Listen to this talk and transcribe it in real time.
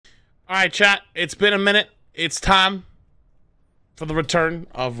All right, chat. It's been a minute. It's time for the return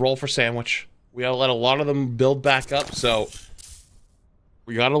of Roll for Sandwich. We gotta let a lot of them build back up, so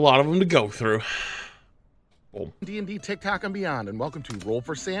we got a lot of them to go through. Boom. D&D, TikTok, and beyond, and welcome to Roll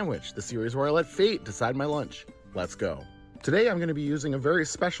for Sandwich, the series where I let fate decide my lunch. Let's go. Today I'm going to be using a very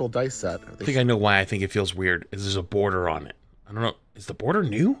special dice set. I think I know why I think it feels weird. Is there's a border on it. I don't know. Is the border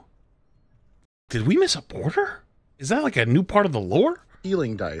new? Did we miss a border? Is that like a new part of the lore?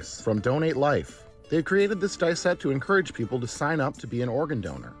 Healing dice from Donate Life. They've created this dice set to encourage people to sign up to be an organ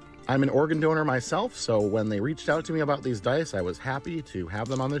donor. I'm an organ donor myself, so when they reached out to me about these dice, I was happy to have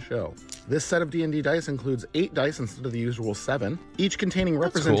them on the show. This set of D&D dice includes 8 dice instead of the usual 7, each containing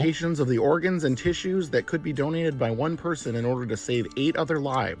representations of the organs and tissues that could be donated by one person in order to save 8 other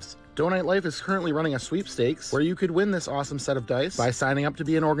lives. Donate Life is currently running a sweepstakes where you could win this awesome set of dice by signing up to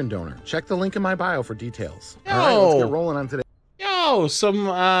be an organ donor. Check the link in my bio for details. All right, let's get rolling on today. Yo, some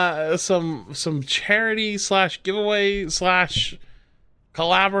charity / giveaway /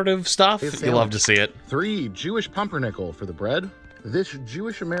 collaborative stuff. You love to see it. 3 Jewish pumpernickel for the bread. This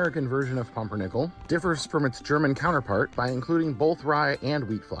Jewish-American version of pumpernickel differs from its German counterpart by including both rye and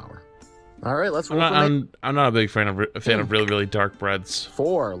wheat flour. All right, let's roll. I'm not a big fan of really dark breads.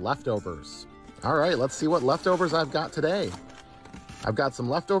 4 leftovers. All right, let's see what leftovers I've got today. I've got some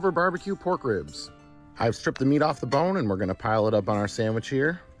leftover barbecue pork ribs. I've stripped the meat off the bone, and we're going to pile it up on our sandwich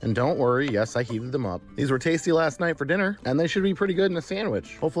here. And don't worry, yes, I heated them up. These were tasty last night for dinner, and they should be pretty good in a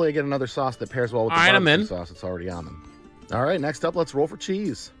sandwich. Hopefully I get another sauce that pairs well with the barbecue sauce that's already on them. All right, next up, let's roll for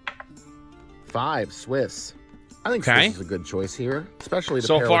cheese. 5 Swiss. I think Swiss is a good choice here, especially to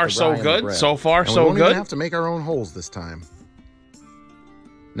pair with the rye and the bread. So far, so good. We won't even have to make our own holes this time.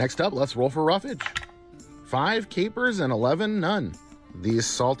 Next up, let's roll for roughage. 5 capers and 11 none. These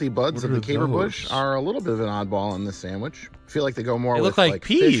salty buds of the caper bush are a little bit of an oddball in this sandwich. I feel like they go more with like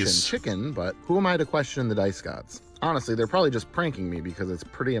fish and chicken, but who am I to question the dice gods? Honestly, they're probably just pranking me because it's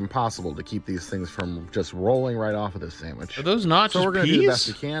pretty impossible to keep these things from just rolling right off of this sandwich. Are those not just peas? So we're going to do the best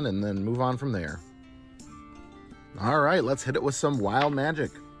we can and then move on from there. All right, let's hit it with some wild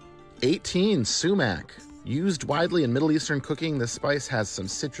magic. 18 sumac. Used widely in Middle Eastern cooking, this spice has some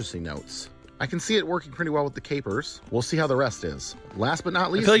citrusy notes. I can see it working pretty well with the capers. We'll see how the rest is. Last but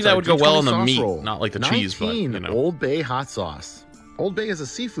not least, I feel like that would go well on the meat, roll. Not like the cheese, but you know. Old Bay hot sauce. Old Bay is a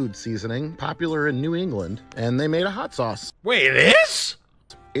seafood seasoning popular in New England, and they made a hot sauce. Wait, it is?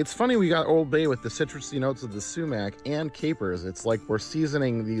 It's funny we got Old Bay with the citrusy notes of the sumac and capers. It's like we're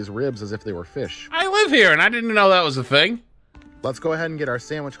seasoning these ribs as if they were fish. I live here, and I didn't know that was a thing. Let's go ahead and get our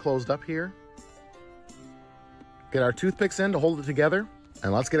sandwich closed up here. Get our toothpicks in to hold it together.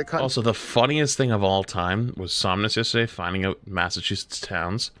 And let's get it cut. Also, the funniest thing of all time was Somnus yesterday finding out Massachusetts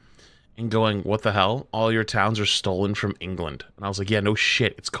towns and going, what the hell? All your towns are stolen from England. And I was like, yeah, no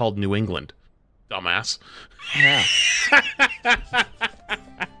shit. It's called New England. Dumbass. Yeah.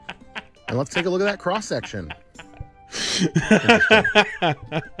 And let's take a look at that cross-section.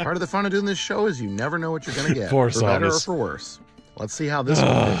 Part of the fun of doing this show is you never know what you're going to get. For better or for worse. Let's see how this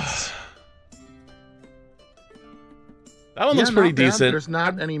one fits. That one looks pretty decent. There's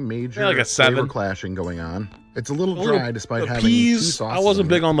not any major like a 7. flavor clashing going on. It's a little dry despite having peas, 2 sauces. I wasn't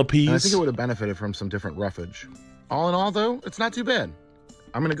big on the peas. And I think it would have benefited from some different roughage. All in all, though, it's not too bad.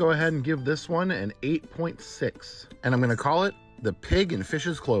 I'm going to go ahead and give this one an 8.6. And I'm going to call it the Pig in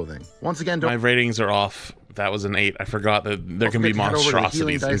Fish's Clothing. Once again, my ratings are off. That was an 8. I forgot that there can be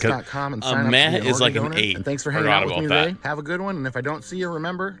monstrosities. Because a meh is like an 8. And thanks for hanging out with me today. Have a good one. And if I don't see you,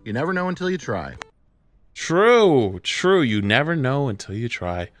 remember, you never know until you try. True. You never know until you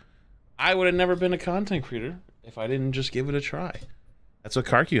try. I would have never been a content creator if I didn't just give it a try. That's what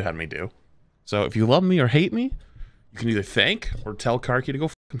Karki had me do. So if you love me or hate me, you can either thank or tell Karki to go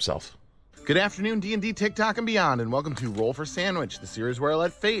f himself. Good afternoon, D&D, TikTok, and beyond, and welcome to Roll for Sandwich, the series where I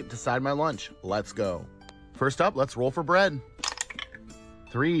let fate decide my lunch. Let's go. First up, let's roll for bread.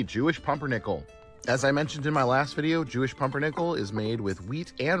 3 Jewish pumpernickel. As I mentioned in my last video, Jewish pumpernickel is made with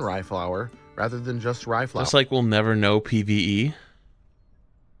wheat and rye flour, rather than just rye flour. Just like we'll never know PvE.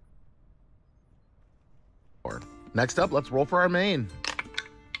 Next up, let's roll for our main.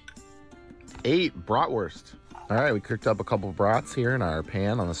 8 bratwurst. All right, we cooked up a couple of brats here in our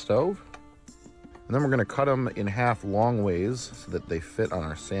pan on the stove. And then we're gonna cut them in half long ways so that they fit on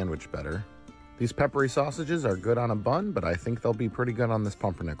our sandwich better. These peppery sausages are good on a bun, but I think they'll be pretty good on this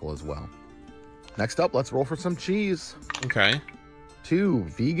pumpernickel as well. Next up, let's roll for some cheese. Okay. 2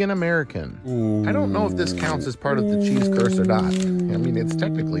 vegan American. Ooh. I don't know if this counts as part of the cheese curse or not. I mean, it's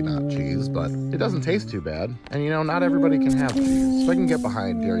technically not cheese, but it doesn't taste too bad. And you know, not everybody can have cheese, so I can get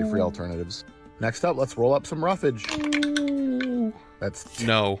behind dairy-free alternatives. Next up, let's roll up some roughage. That's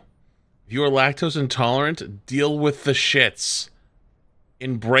no. If you are lactose intolerant, deal with the shits.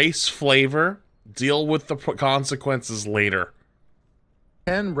 Embrace flavor. Deal with the consequences later.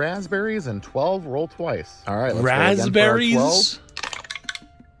 10 raspberries and 12 roll twice. All right, let's raspberries? go again for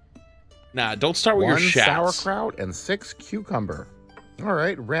our 12. Nah, don't start with your 1 shats. sauerkraut and 6 cucumber. All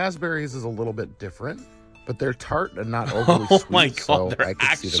right, raspberries is a little bit different, but they're tart and not overly sweet. Oh my god, so they're I could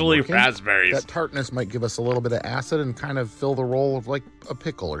see them actually working. raspberries. That tartness might give us a little bit of acid and kind of fill the role of like a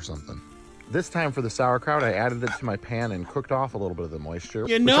pickle or something. This time for the sauerkraut, I added it to my pan and cooked off a little bit of the moisture.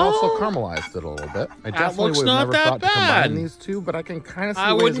 You which know, also caramelized it a little bit. I definitely would have never thought to combine these two, but I can kind of see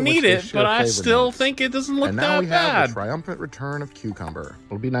I ways wouldn't in which eat they it, share but I flavor still notes. think it doesn't look and that now we have bad. the triumphant return of cucumber.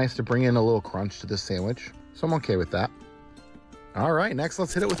 It'll be nice to bring in a little crunch to this sandwich, so I'm okay with that. All right, next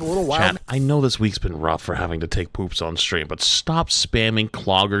let's hit it with a little wild. Chat, I know this week's been rough for having to take poops on stream, but stop spamming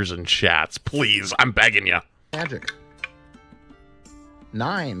cloggers and chats, please. I'm begging you. Magic.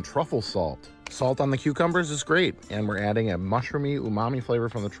 9 truffle salt. Salt on the cucumbers is great, and we're adding a mushroomy umami flavor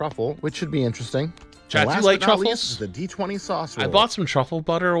from the truffle, which should be interesting. Chat, And do you last like but not truffles? least is the D20 sauce roll. I bought some truffle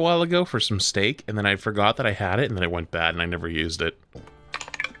butter a while ago for some steak, and then I forgot that I had it, and then it went bad, and I never used it. It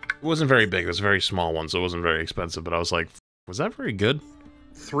wasn't very big. It was a very small one, so it wasn't very expensive, but I was like, was that very good?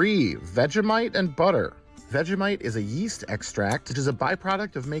 3 Vegemite and butter. Vegemite is a yeast extract, which is a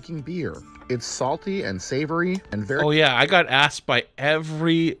byproduct of making beer. It's salty and savory and very... Oh yeah, I got asked by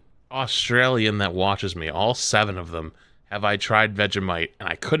every Australian that watches me, all 7 of them, have I tried Vegemite, and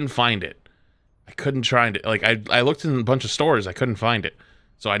I couldn't find it. I couldn't find it. Like, I looked in a bunch of stores, I couldn't find it.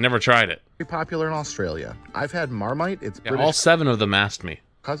 So I never tried it. very popular in Australia. I've had Marmite, it's Yeah, British all 7 of them asked me.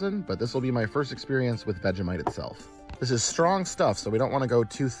 cousin, but this will be my first experience with Vegemite itself. This is strong stuff, so we don't want to go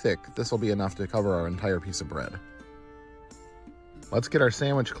too thick. This will be enough to cover our entire piece of bread. Let's get our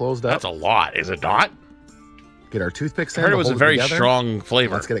sandwich closed up. That's a lot, is it not? Get our toothpicks I in. heard to it was a hold very together. strong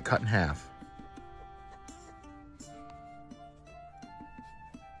flavor. Let's get it cut in half.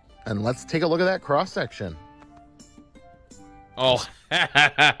 And let's take a look at that cross section. Oh,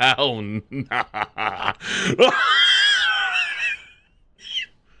 hell no.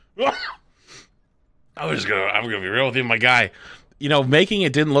 I'm gonna be real with you, my guy. You know, making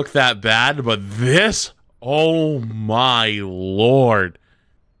it didn't look that bad, but this, oh my lord.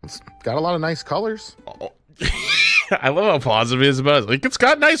 It's got a lot of nice colors. Oh. I love how positive it is about it. Like, it's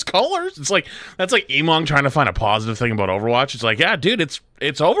got nice colors. It's like, that's like Emong trying to find a positive thing about Overwatch. It's like, yeah, dude, it's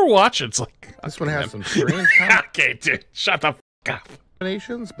Overwatch. It's like, This one has some strange okay, dude, shut the f up.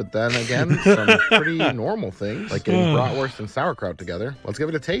 combinations, but then again, some pretty normal things, like getting bratwurst and sauerkraut together. Let's give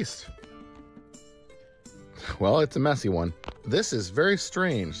it a taste. Well, it's a messy one. This is very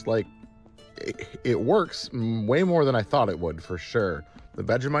strange. Like, it works way more than I thought it would, for sure. The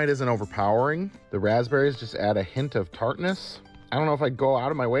Vegemite isn't overpowering. The raspberries just add a hint of tartness. I don't know if I'd go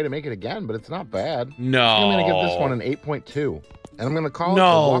out of my way to make it again, but it's not bad. No. I'm going to give this one an 8.2. And I'm going to call it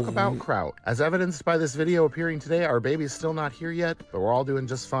a walkabout kraut. As evidenced by this video appearing today, our baby's still not here yet, but we're all doing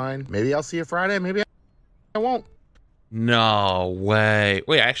just fine. Maybe I'll see you Friday, maybe I won't. No way.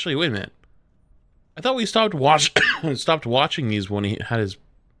 Wait, actually, wait a minute. I thought we stopped watching these when he had his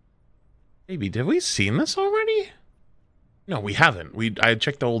baby. Did we seen this already? No, we haven't. I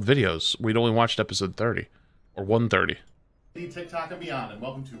checked the old videos. We'd only watched episode 30 or 130. TikTok and beyond, and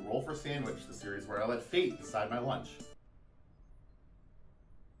welcome to Roll for Sandwich, the series where I let fate decide my lunch.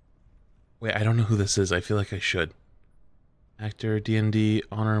 Wait, I don't know who this is. I feel like I should. Actor, D&D,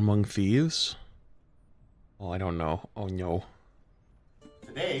 Honor Among Thieves? Oh, I don't know. Oh, no.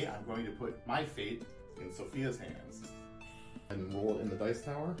 Today, I'm going to put my fate in Sophia's hands and roll it in the dice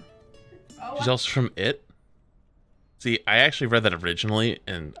tower. She's also from It. See, I actually read that originally,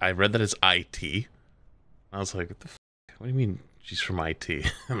 and I read that as IT. I was like, what the f***? What do you mean she's from IT?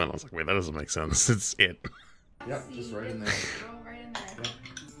 And then I was like, wait, that doesn't make sense. It's It. Yep, just right in there. Roll right in there. Yep.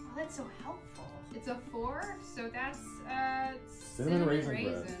 Oh, that's so helpful. It's a 4, so that's Cinnamon raisin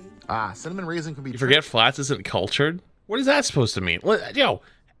bread. Ah, cinnamon raisin can be... You forget Flats isn't cultured? What is that supposed to mean? Yo,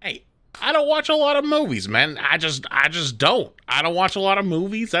 hey, I don't watch a lot of movies, man. I just don't. I don't watch a lot of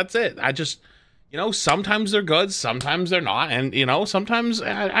movies. That's it. I just, you know, sometimes they're good, sometimes they're not. And, you know, sometimes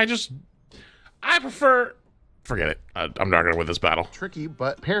I prefer... Forget it. I'm not going to win this battle. Tricky,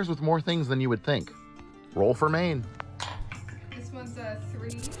 but pairs with more things than you would think. Roll for Maine. This one's a 3.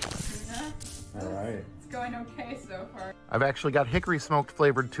 Tuna. All right. It's going okay so far. I've actually got hickory smoked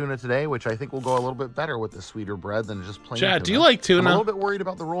flavored tuna today, which I think will go a little bit better with the sweeter bread than just plain tuna. Chad, do you like tuna? I'm a little bit worried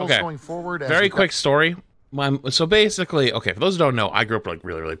about the rolls Okay. going forward. Very quick story. So basically, okay, for those who don't know, I grew up like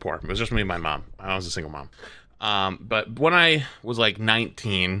really, really poor. It was just me and my mom. I was a single mom. But when I was like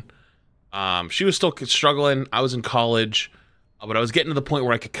 19, she was still struggling. I was in college. But I was getting to the point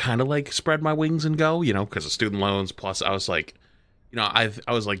where I could kind of like spread my wings and go, you know, because of student loans. Plus, I was like, you know, I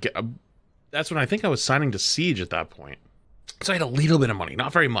was like, that's when I think I was signing to Siege at that point. So I had a little bit of money,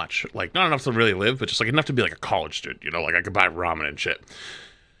 not very much, like not enough to really live, but just like enough to be like a college student, you know, like I could buy ramen and shit.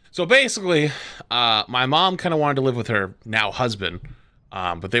 So basically, my mom kind of wanted to live with her now husband,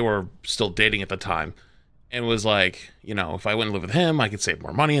 but they were still dating at the time, and was like, you know, if I went and live with him, I could save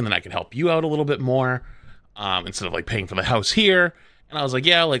more money, and then I could help you out a little bit more. Instead of like paying for the house here. And I was like,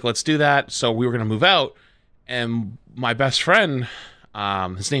 yeah, like let's do that. So we were gonna move out, and my best friend,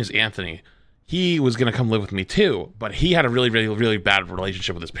 his name's Anthony, he was gonna come live with me too, but he had a really bad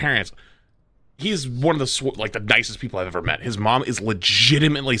relationship with his parents. He's one of the nicest people I've ever met. His mom is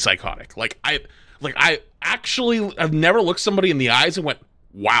legitimately psychotic. I've never looked somebody in the eyes and went,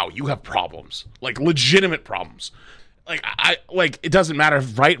 wow, you have problems, like legitimate problems. Like it doesn't matter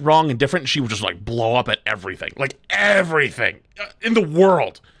if right, wrong, and different. She would just like blow up at everything, like everything in the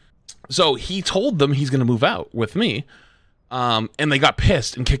world. So he told them he's going to move out with me. And they got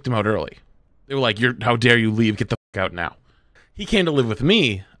pissed and kicked him out early. They were like, how dare you leave? Get the fuck out now. He came to live with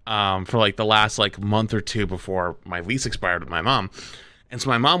me, for like the last like month or two before my lease expired with my mom. And so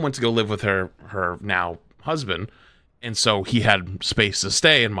my mom went to go live with her now husband. And so he had space to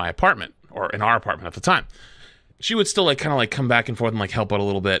stay in my apartment, or in our apartment at the time. She would still like kind of like come back and forth and like help out a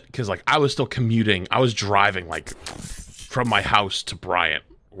little bit, because like I was still commuting. I was driving like from my house to Bryant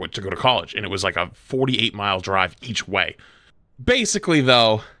to go to college, and it was like a 48-mile drive each way. Basically,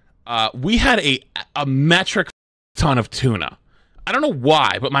 though, we had a metric ton of tuna. I don't know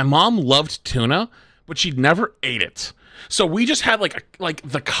why, but my mom loved tuna, but she'd never ate it. So we just had like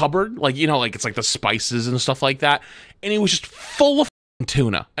the cupboard, like, you know, like it's like the spices and stuff like that, and it was just full of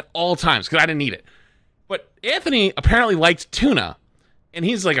tuna at all times because I didn't eat it. But Anthony apparently liked tuna, and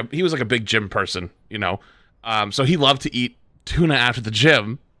he was like a big gym person, you know. So he loved to eat tuna after the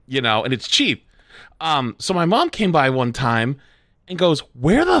gym, you know, and it's cheap. So my mom came by one time and goes,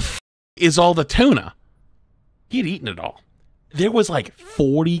 "Where the f is all the tuna?" He had eaten it all. There was like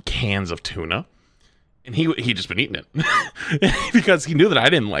 40 cans of tuna, and he'd just been eating it because he knew that I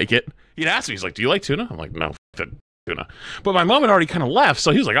didn't like it. He'd ask me, he's like, "Do you like tuna?" I'm like, "No, f the tuna." But my mom had already kind of left,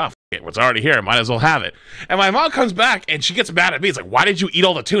 so he was like, "Oh, f it, what's already here, might as well have it." And my mom comes back and she gets mad at me. It's like, "Why did you eat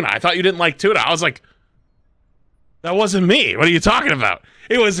all the tuna? I thought you didn't like tuna." I was like, "That wasn't me. What are you talking about?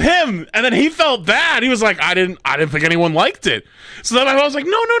 It was him." And then he felt bad. He was like, I didn't think anyone liked it." So then my mom was like,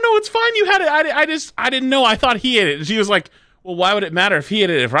 no, it's fine. You had it. I didn't know. I thought he ate it. And she was like, "Well, why would it matter if he ate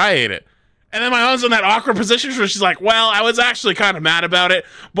it if I ate it?" And then my mom's in that awkward position where she's like, "Well, I was actually kind of mad about it,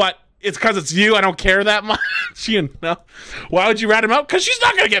 but it's because it's you. I don't care that much." You know, why would you rat him out? Because she's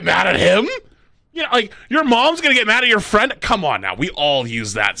not going to get mad at him. You know, like, your mom's going to get mad at your friend. Come on now. We all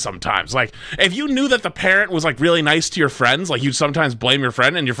use that sometimes. Like, if you knew that the parent was, like, really nice to your friends, like, you'd sometimes blame your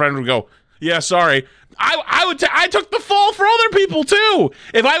friend, and your friend would go, "Yeah, sorry." I took the fall for other people, too.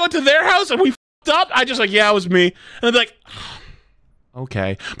 If I went to their house and we f***ed up, I'd just like, "Yeah, it was me." And they'd be like,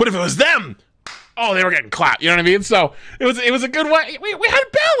 okay. But if it was them, oh, they were getting clapped. You know what I mean? So it was a good way. We had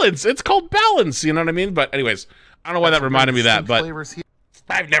balance. It's called balance. You know what I mean? But anyways, I don't know why that reminded me of that, but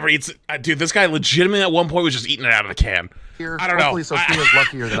I've never eaten. Dude, this guy legitimately at one point was just eating it out of the can. I don't know. Sophia's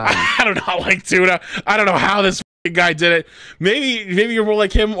luckier than I am. I don't know, like tuna. I don't know how this guy did it. Maybe you're more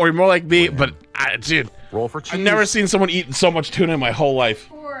like him or you're more like me. Oh, but dude, roll for cheese. I've never seen someone eat so much tuna in my whole life.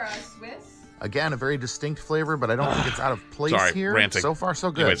 For Swiss. Again, a very distinct flavor, but I don't think it's out of place here. Ranting. So far,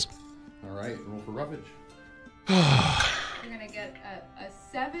 so good. Anyways. All right, roll for rubbish. You're gonna get a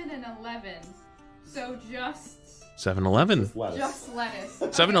 7 and 11. So just 7-Eleven. just lettuce.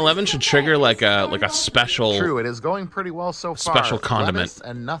 7-Eleven should trigger like a special. True, it is going pretty well so far. Special condiment. Lettuce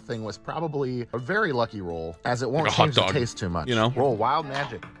and nothing was probably a very lucky roll, as it won't Like a hot change the dog, taste too much. you know? Roll wild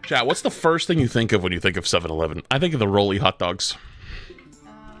magic. Chat, what's the first thing you think of when you think of 7-Eleven? I think of the rolly hot dogs.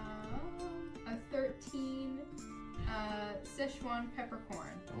 A 13 Szechuan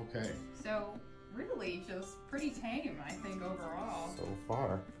peppercorn. Okay. So really just pretty tame, I think, overall. So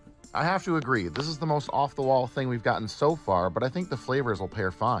far. I have to agree. This is the most off-the-wall thing we've gotten so far, but I think the flavors will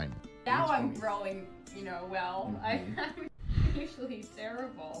pair fine. Now I'm rolling, well. I'm usually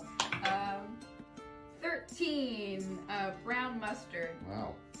terrible. 13 brown mustard.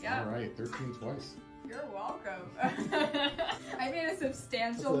 Wow. Yep. All right, 13 twice. You're welcome. I made a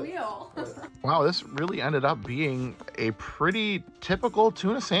substantial meal. Wow, this really ended up being a pretty typical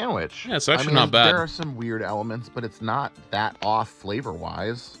tuna sandwich. Yeah, it's actually not bad. There are some weird elements, but it's not that off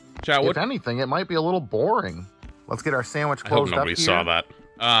flavor-wise. Chat, if anything, it might be a little boring. Let's get our sandwich I hope closed up nobody here. saw that.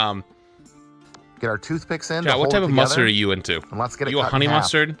 Get our toothpicks in. Chat, to what hold type of together, mustard are you into? And let's get it You a cut honey in half.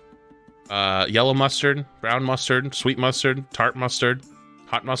 mustard? Yellow mustard, brown mustard, sweet mustard, tart mustard,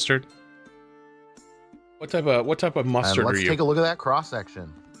 hot mustard. What type of mustard And are let's you? take a look at that cross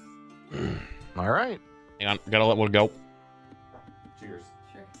section. All right. Hang on, gotta let one go. Cheers.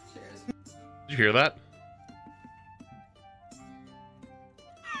 Sure. Cheers. Did you hear that?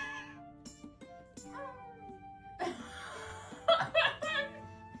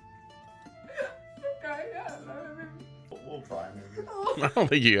 Okay, yeah, We'll try maybe. I don't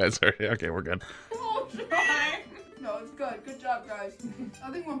think you guys heard it. Okay, we're good. we'll try. No, it's good. Good job, guys.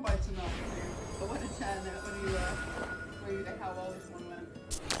 I think one bite's enough. But 1 to 10, what do you rate how well this one went?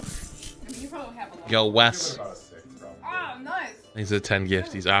 I mean, you probably have a lot. Yo, Wes. About a 6, probably. Ah, nice. He's a 10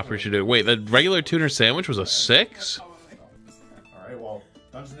 gifties. I appreciate it. Wait, the regular tuna sandwich was a 6? Probably. All right. Well,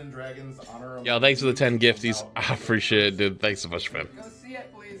 Dungeons and Dragons honor. Yo, thanks for the 10 gifties. I appreciate it, dude. Thanks so much, man. Go see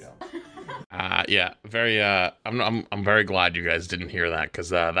it, please. Yeah, very. I'm very glad you guys didn't hear that because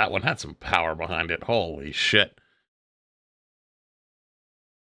that one had some power behind it. Holy shit!